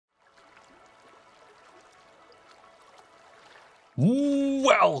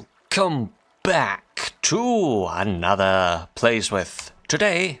Welcome back to another Plays With.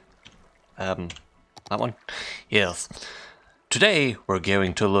 Today, that one? Yes. Today we're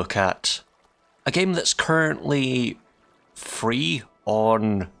going to look at a game that's currently free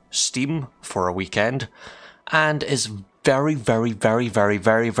on Steam for a weekend and is very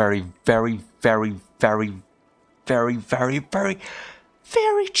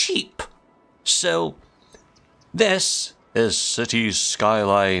cheap. So, this is Cities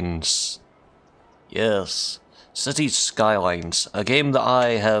Skylines. Yes, Cities Skylines, a game that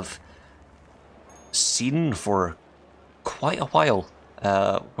I have seen for quite a while.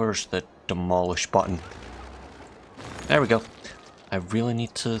 Where's the demolish button? There we go. I really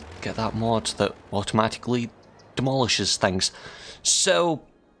need to get that mod that automatically demolishes things. So,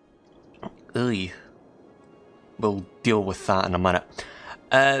 we'll deal with that in a minute.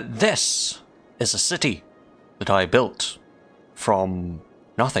 This is a city that I built from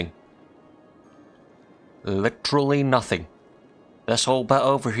nothing. Literally nothing. This whole bit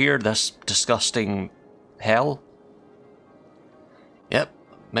over here, this disgusting hell. Yep,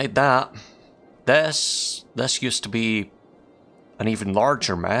 made that. This used to be an even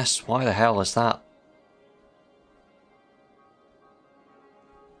larger mess. Why the hell is that?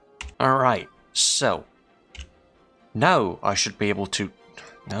 Alright, so now I should be able to...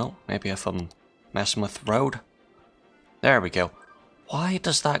 No, maybe if I'm messing with the road. There we go. Why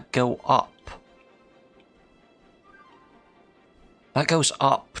does that go up? That goes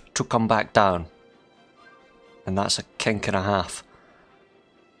up to come back down. And that's a kink and a half.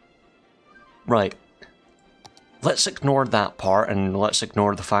 Right. Let's ignore that part and let's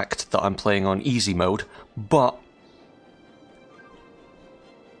ignore the fact that I'm playing on easy mode. But...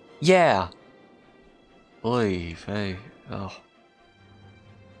 yeah. Oy vey. Oh.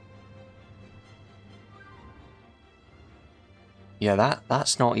 Yeah,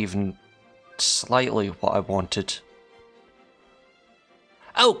 that's not even slightly what I wanted.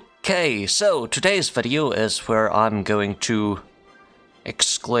 Okay, so today's video is where I'm going to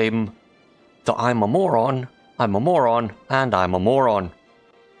exclaim that I'm a moron, and I'm a moron.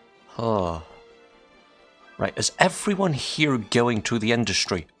 Oh. Right, is everyone here going to the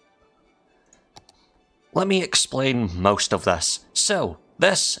industry? Let me explain most of this. So,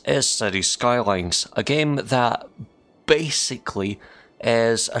 this is Cities Skylines, a game that basically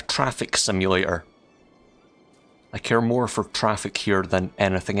is a traffic simulator. I care more for traffic here than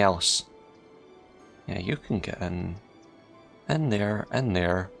anything else. Yeah, you can get in there,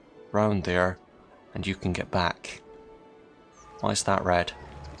 round there, and you can get back. Why is that red?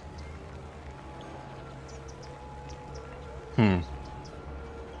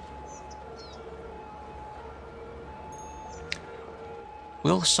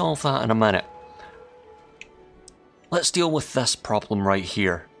 We'll solve that in a minute. Let's deal with this problem right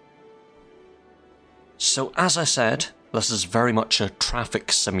here. So, as I said, this is very much a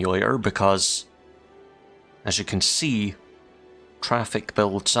traffic simulator because, as you can see, traffic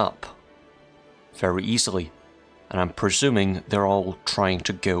builds up very easily. And I'm presuming they're all trying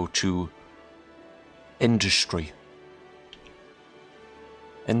to go to industry.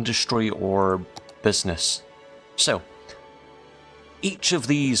 Industry or business. So, each of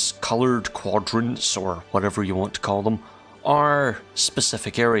these coloured quadrants, or whatever you want to call them, are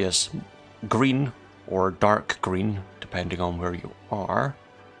specific areas. Green, or dark green, depending on where you are.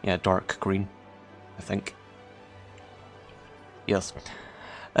 Yeah, dark green, I think. Yes.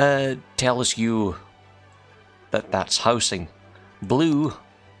 Tells you that that's housing. Blue,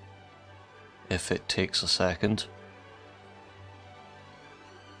 if it takes a second.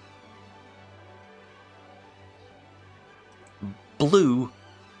 Blue,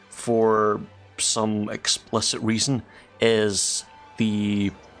 for some explicit reason, is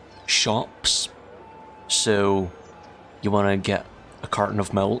the shops. So, you want to get a carton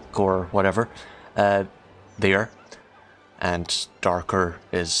of milk or whatever, there, and darker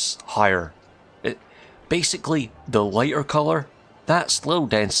is higher. Basically, the lighter colour, that's low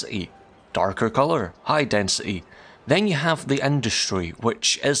density, darker colour, high density. Then you have the industry,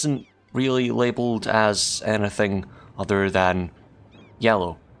 which isn't really labelled as anything other than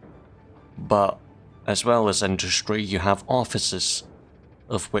yellow. But, as well as industry, you have offices,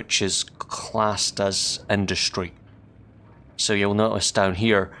 of which is classed as industry. So you'll notice down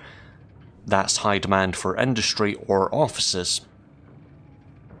here, that's high demand for industry or offices.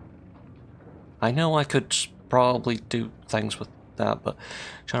 I know I could probably do things with that, but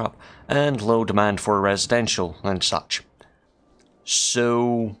shut up. And low demand for residential and such.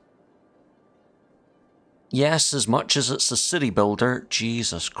 So, yes, as much as it's a city builder,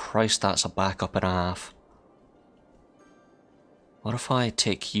 Jesus Christ, that's a backup and a half. What if I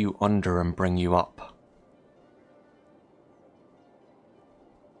take you under and bring you up?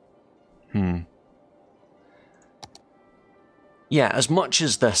 Yeah, as much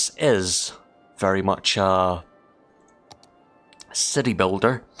as this is very much a city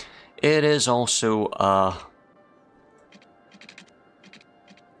builder, it is also a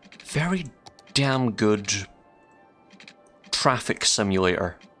very damn good traffic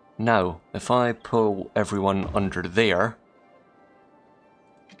simulator. Now, if I pull everyone under there...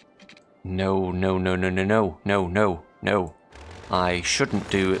 No. I shouldn't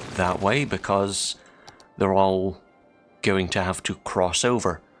do it that way because they're all going to have to cross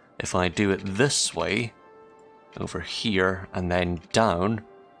over. If I do it this way, over here, and then down...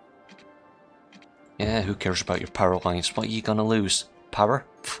 Yeah, who cares about your power lines? What are you gonna lose? Power?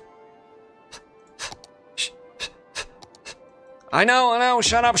 I know,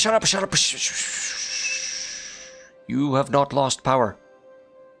 shut up. You have not lost power.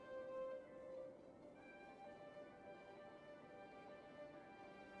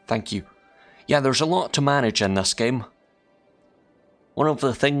 Thank you. Yeah, there's a lot to manage in this game. One of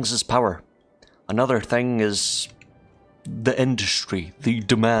the things is power. Another thing is the industry, the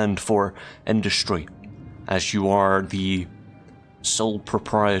demand for industry, as you are the sole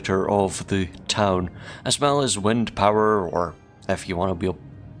proprietor of the town, as well as wind power, or if you want to be a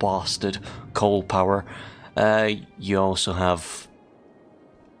bastard, coal power. You also have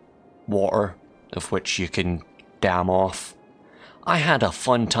water, of which you can dam off. I had a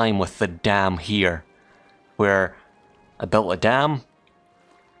fun time with the dam here, where I built a dam,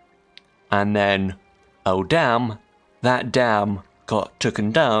 and then, oh damn, that dam got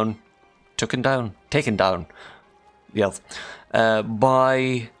taken down, yes,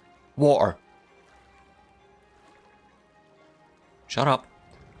 by water. Shut up.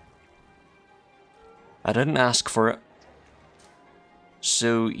 I didn't ask for it.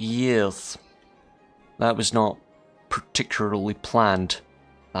 So, yes, that was not particularly planned,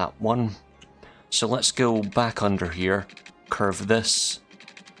 that one. So let's go back under here, curve this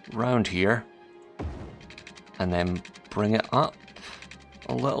round here, and then bring it up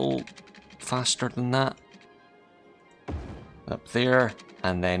a little faster than that. Up there,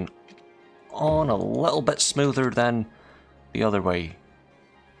 and then on a little bit smoother than the other way.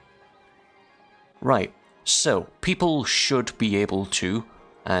 Right, so people should be able to,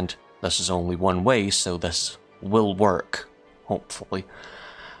 and this is only one way, so this will work, hopefully.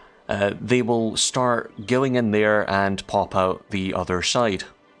 They will start going in there and pop out the other side.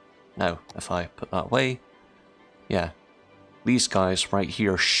 Now, if I put that way, yeah, these guys right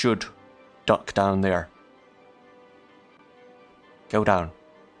here should duck down there. Go down.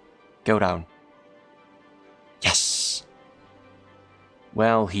 Go down. Yes!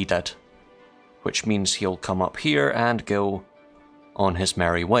 Well, he did. Which means he'll come up here and go on his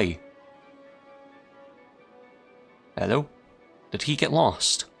merry way. Hello? Did he get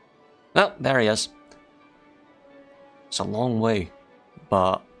lost? Oh, there he is. It's a long way,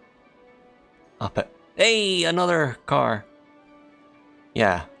 but up it. Hey, another car.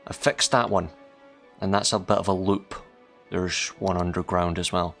 Yeah, I fixed that one. And that's a bit of a loop. There's one underground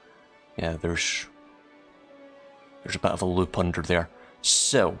as well. Yeah, there's a bit of a loop under there.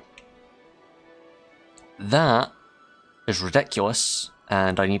 So, that is ridiculous,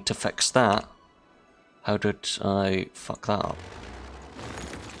 and I need to fix that. How did I fuck that up?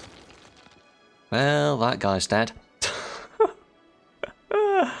 Well, that guy's dead.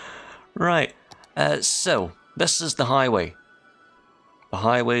 Right, so, this is the highway. The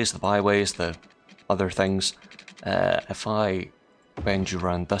highways, the byways, the other things. If I bend you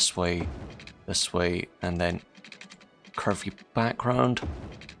around this way, and then curve you back round,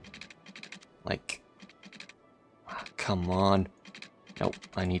 like, come on. Nope,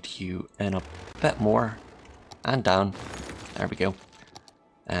 I need you in a bit more, and down. There we go.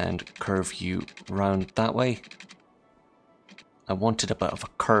 And curve you round that way. I wanted a bit of a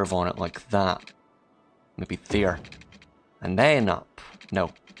curve on it like that. Maybe there. And then up.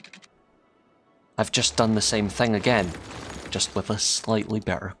 No. I've just done the same thing again, just with a slightly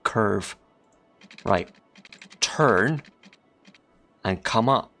better curve. Right. Turn and come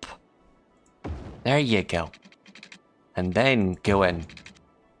up. There you go. And then go in.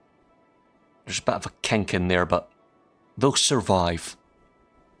 There's a bit of a kink in there, but they'll survive.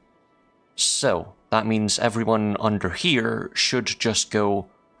 So, that means everyone under here should just go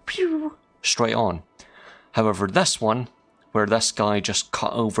pew, straight on. However, this one, where this guy just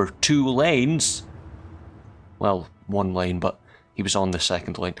cut over 2 lanes, well, 1 lane, but he was on the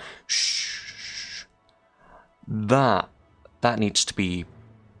 2nd lane. Shh. That needs to be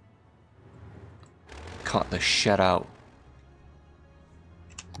cut the shit out.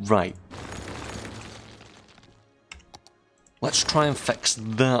 Right. Let's try and fix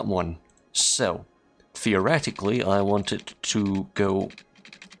that one. So, theoretically, I want it to go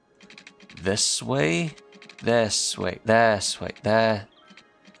this way, this way, this way, there.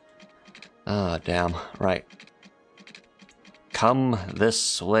 Ah, damn. Right. Come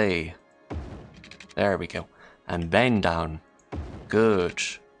this way. There we go. And then down. Good.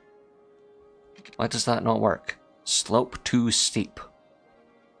 Why does that not work? Slope too steep.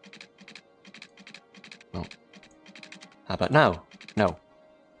 Oh. How about now? No.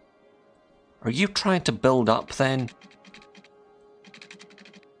 Are you trying to build up then?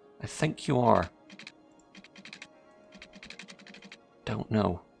 I think you are. Don't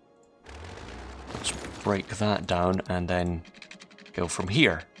know. Let's break that down and then go from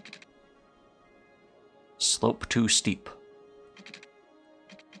here. Slope too steep.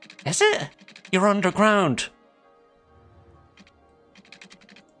 Is it? You're underground.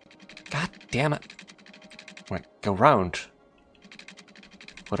 God damn it. Right, go round.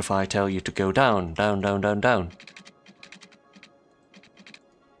 What if I tell you to go down, down, down, down, down?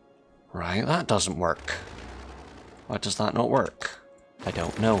 Right, that doesn't work. Why does that not work? I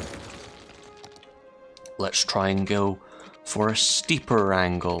don't know. Let's try and go for a steeper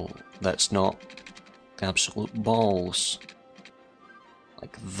angle that's not absolute balls.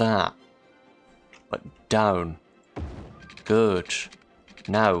 Like that. But down. Good.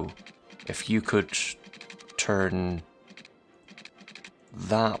 Now, if you could turn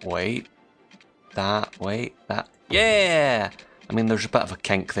that way, that. Yeah! I mean, there's a bit of a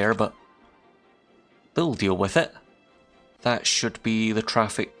kink there, but they'll deal with it. That should be the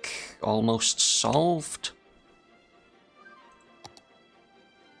traffic almost solved.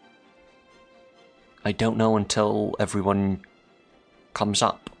 I don't know until everyone comes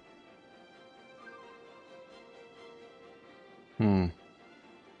up.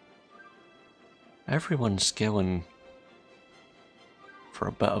 Everyone's going for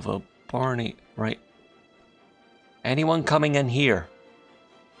a bit of a Barney, right? Anyone coming in here?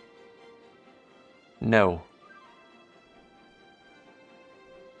 No.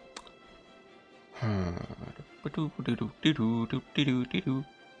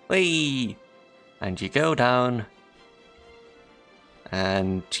 Whee! And you go down,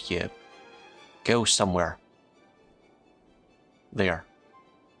 and you go somewhere. There.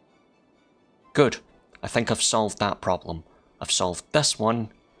 Good. I think I've solved that problem. I've solved this one.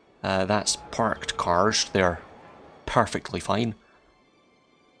 That's parked cars. They're perfectly fine.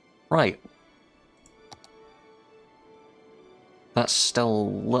 Right. That's still a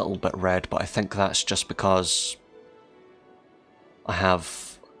little bit red, but I think that's just because I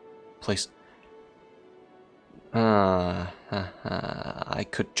have place. I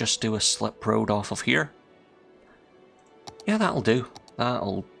could just do a slip road off of here. Yeah, that'll do.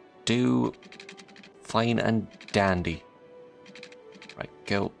 That'll do. Fine and dandy. Right,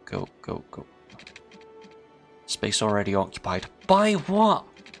 go, go, go, go. Space already occupied. By what?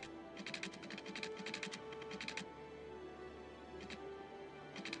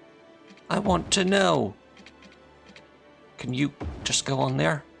 I want to know. Can you just go on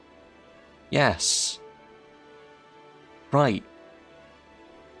there? Yes. Right.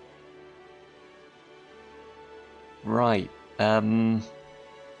 Right. I'm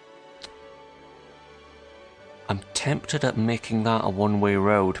tempted at making that a one-way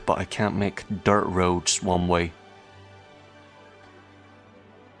road, but I can't make dirt roads one-way.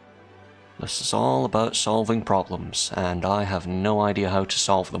 This is all about solving problems, and I have no idea how to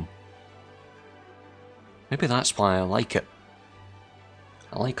solve them. Maybe that's why I like it.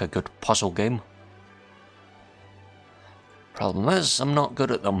 I like a good puzzle game. Problem is, I'm not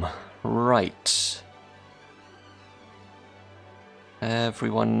good at them. Right.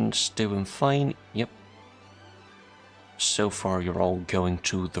 Everyone's doing fine. Yep. So far, you're all going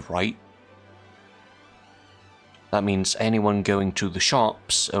to the right. That means anyone going to the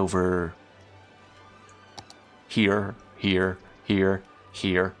shops over here, here, here,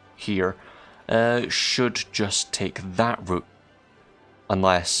 here, here, should just take that route.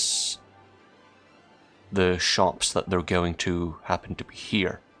 Unless the shops that they're going to happen to be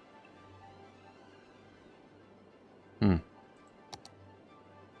here.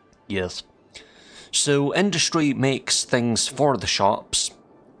 Yes. So industry makes things for the shops,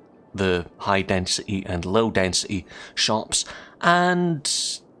 the high density and low density shops, and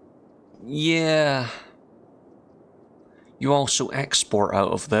yeah, you also export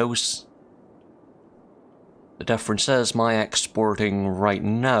out of those. The difference is my exporting right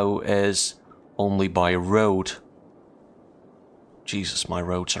now is only by road. Jesus, my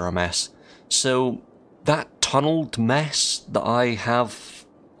roads are a mess. So that tunneled mess that I have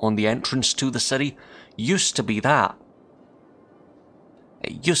on the entrance to the city used to be that.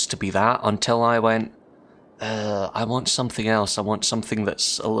 It used to be that until I went, I want something else. I want something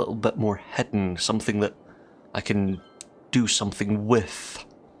that's a little bit more hidden, something that I can do something with.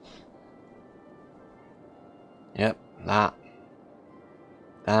 Yep,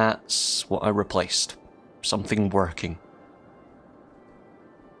 that's what I replaced. Something working.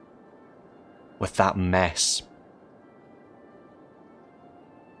 With that mess.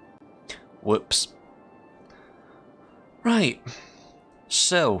 Whoops. Right.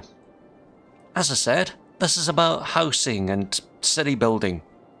 So, as I said, this is about housing and city building,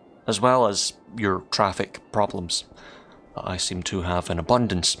 as well as your traffic problems that I seem to have in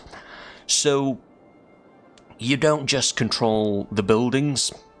abundance. So, you don't just control the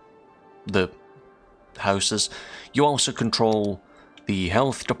buildings, the houses, you also control the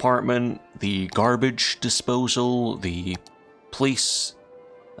health department, the garbage disposal, the police,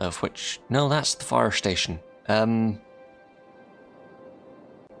 of which, no, that's the fire station.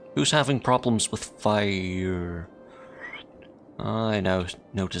 Who's having problems with fire? I now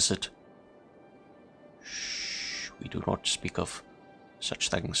notice it. Shh, we do not speak of such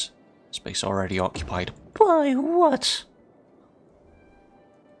things. Space already occupied. By what?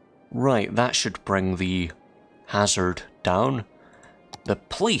 Right, that should bring the hazard down. The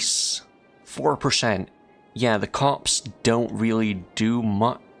police, 4%. Yeah, the cops don't really do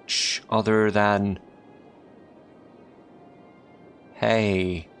much other than,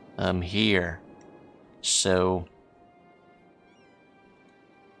 hey, I'm here. So,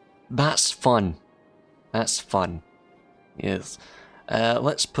 that's fun. That's fun. Yes.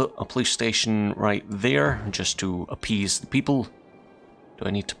 Let's put a police station right there, just to appease the people. Do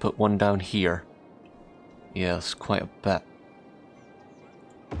I need to put one down here? Yes, quite a bit.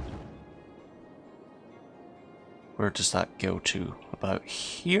 Where does that go to? About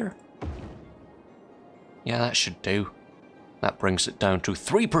here? Yeah, that should do. That brings it down to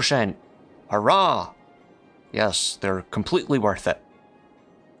 3%. Hurrah! Yes, they're completely worth it.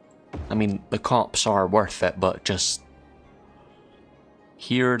 I mean, the cops are worth it, but just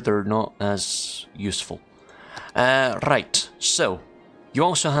here they're not as useful. Right, so you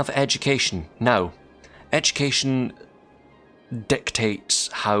also have education. Now, education dictates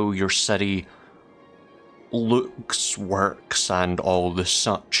how your city looks, works, and all the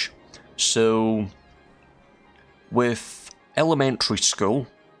such. So, with elementary school,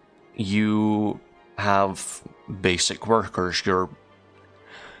 you have basic workers, your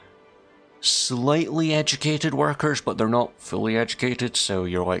slightly educated workers, but they're not fully educated, so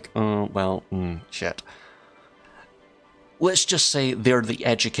you're like, oh, well, shit. Let's just say they're the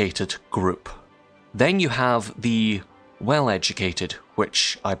educated group. Then you have the well-educated,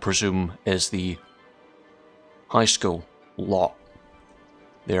 which I presume is the high school lot.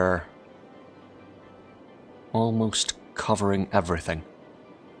 They're almost covering everything.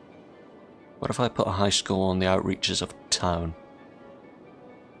 What if I put a high school on the outreaches of town?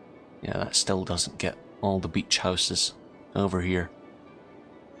 Yeah, that still doesn't get all the beach houses over here.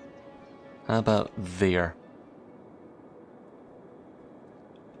 How about there?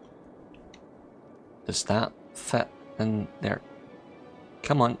 Does that fit in there?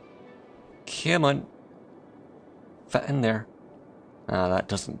 Come on. Come on. Fit in there. Ah, that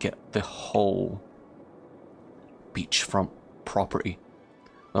doesn't get the whole beachfront property.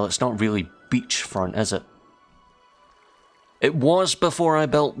 Well, it's not really beachfront, is it? It was before I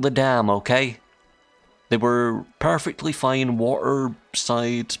built the dam, okay? They were perfectly fine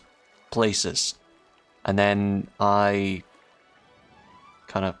waterside places. And then I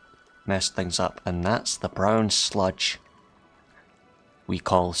kind of messed things up, and that's the brown sludge we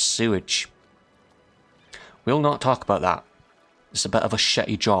call sewage. We'll not talk about that. It's a bit of a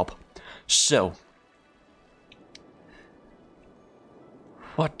shitty job. So,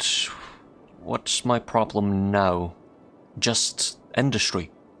 what's my problem now? Just industry.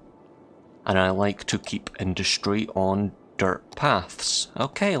 And I like to keep industry on dirt paths.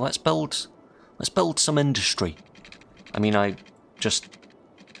 Okay, let's build some industry. I mean, I just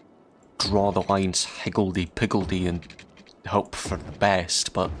draw the lines higgledy-piggledy and hope for the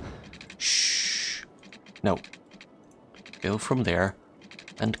best, but shh. No. Go from there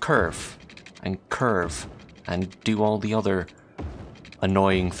and curve and do all the other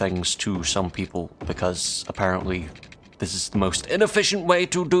annoying things to some people, because apparently this is the most inefficient way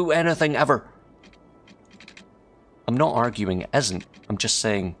to do anything ever. I'm not arguing it isn't. I'm just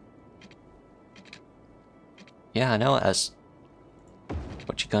saying, yeah, I know it is.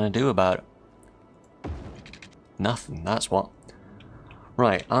 What you gonna do about it? Nothing, that's what.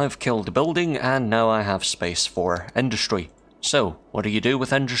 Right, I've killed a building and now I have space for industry. So, what do you do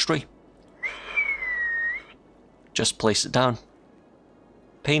with industry? Just place it down.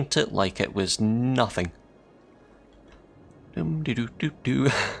 Paint it like it was nothing.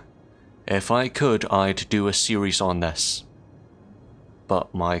 If I could, I'd do a series on this.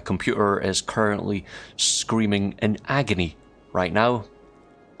 But my computer is currently screaming in agony right now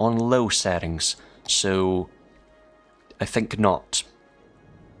on low settings, so I think not.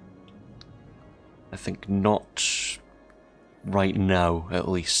 I think not right now, at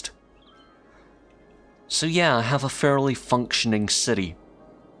least. So yeah, I have a fairly functioning city.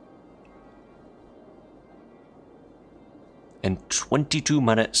 In 22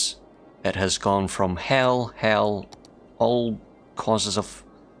 minutes, it has gone from hell, all causes of...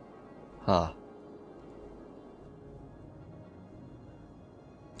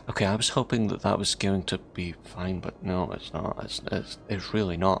 Okay, I was hoping that that was going to be fine, but no, it's not. It's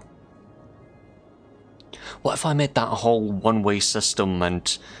really not. What if I made that a whole one-way system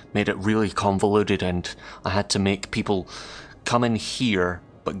and made it really convoluted and I had to make people come in here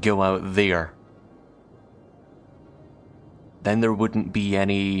but go out there? Then there wouldn't be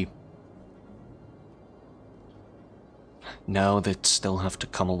any... No, they'd still have to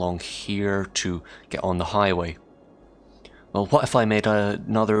come along here to get on the highway. Well, what if I made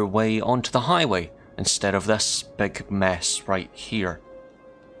another way onto the highway instead of this big mess right here?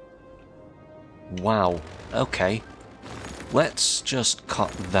 Wow, okay. Let's just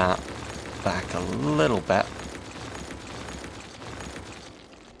cut that back a little bit.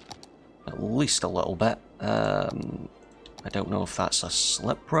 At least a little bit. I don't know if that's a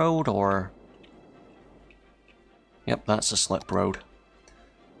slip road or... Yep, that's a slip road.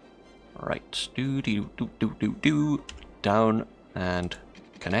 Right, do. Down and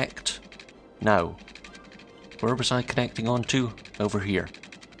connect. Now, where was I connecting onto? Over here.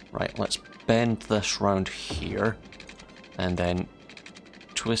 Right, let's bend this round here and then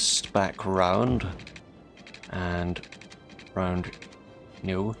twist back round and round.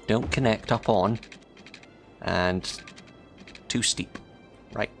 No, don't connect up on. And too steep.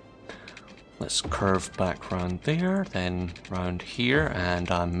 Right. Let's curve back round there, then round here, and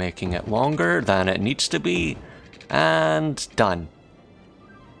I'm making it longer than it needs to be. And done.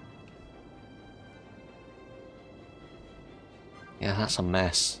 Yeah, that's a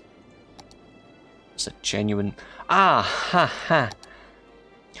mess. It's a genuine... Ah, ha, ha.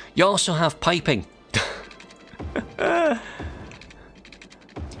 You also have piping.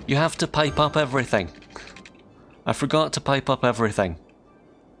 You have to pipe up everything. I forgot to pipe up everything.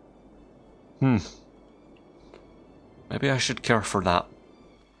 Maybe I should care for that.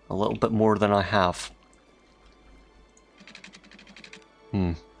 A little bit more than I have.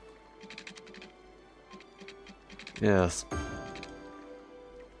 Yes.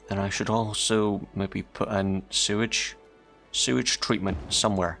 And I should also maybe put in sewage treatment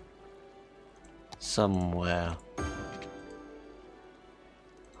somewhere.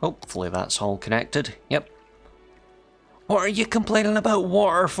 Hopefully that's all connected. Yep. What are you complaining about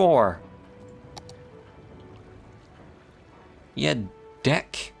water for? You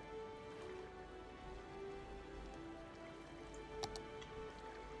dick.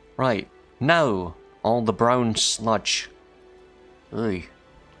 Right, now, all the brown sludge. Ugh.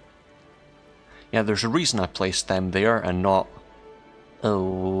 Yeah, there's a reason I placed them there and not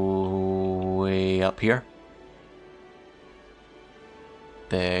way up here.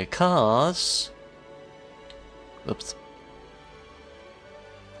 Because... Oops.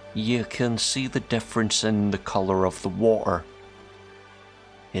 You can see the difference in the colour of the water.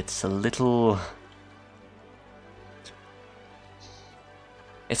 It's a little...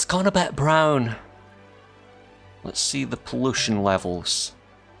 It's gone a bit brown. Let's see the pollution levels.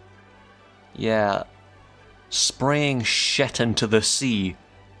 Yeah. Spraying shit into the sea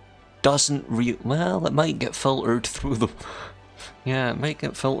doesn't well, it might get filtered through the... Yeah, it might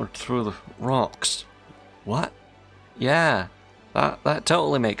get filtered through the rocks. What? Yeah. That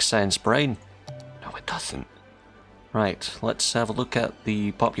totally makes sense, brain. No, it doesn't. Right, let's have a look at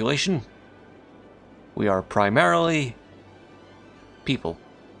the population. We are primarily... people.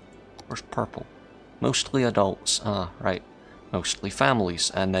 Where's purple? Mostly adults. Ah, right. Mostly families.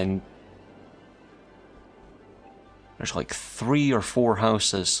 And then... there's like 3 or 4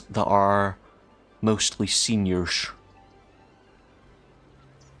 houses that are mostly seniors.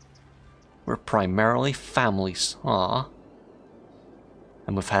 We're primarily families. Ah.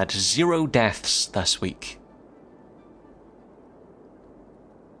 And we've had 0 deaths this week.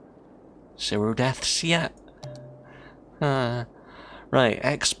 0 deaths yet? Right,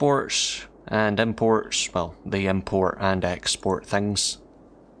 exports and imports. Well, they import and export things.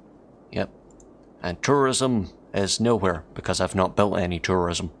 Yep. And tourism is nowhere because I've not built any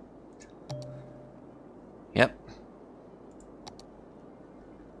tourism. Yep.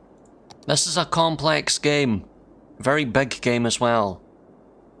 This is a complex game. Very big game as well.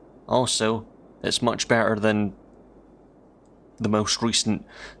 Also, it's much better than the most recent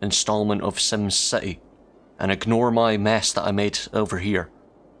installment of Sim City. And ignore my mess that I made over here.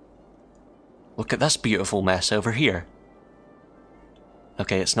 Look at this beautiful mess over here.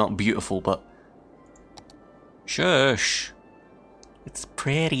 Okay, it's not beautiful, but... Shush! It's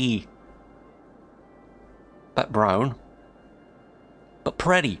pretty. Bit brown. But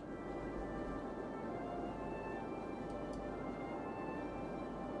pretty.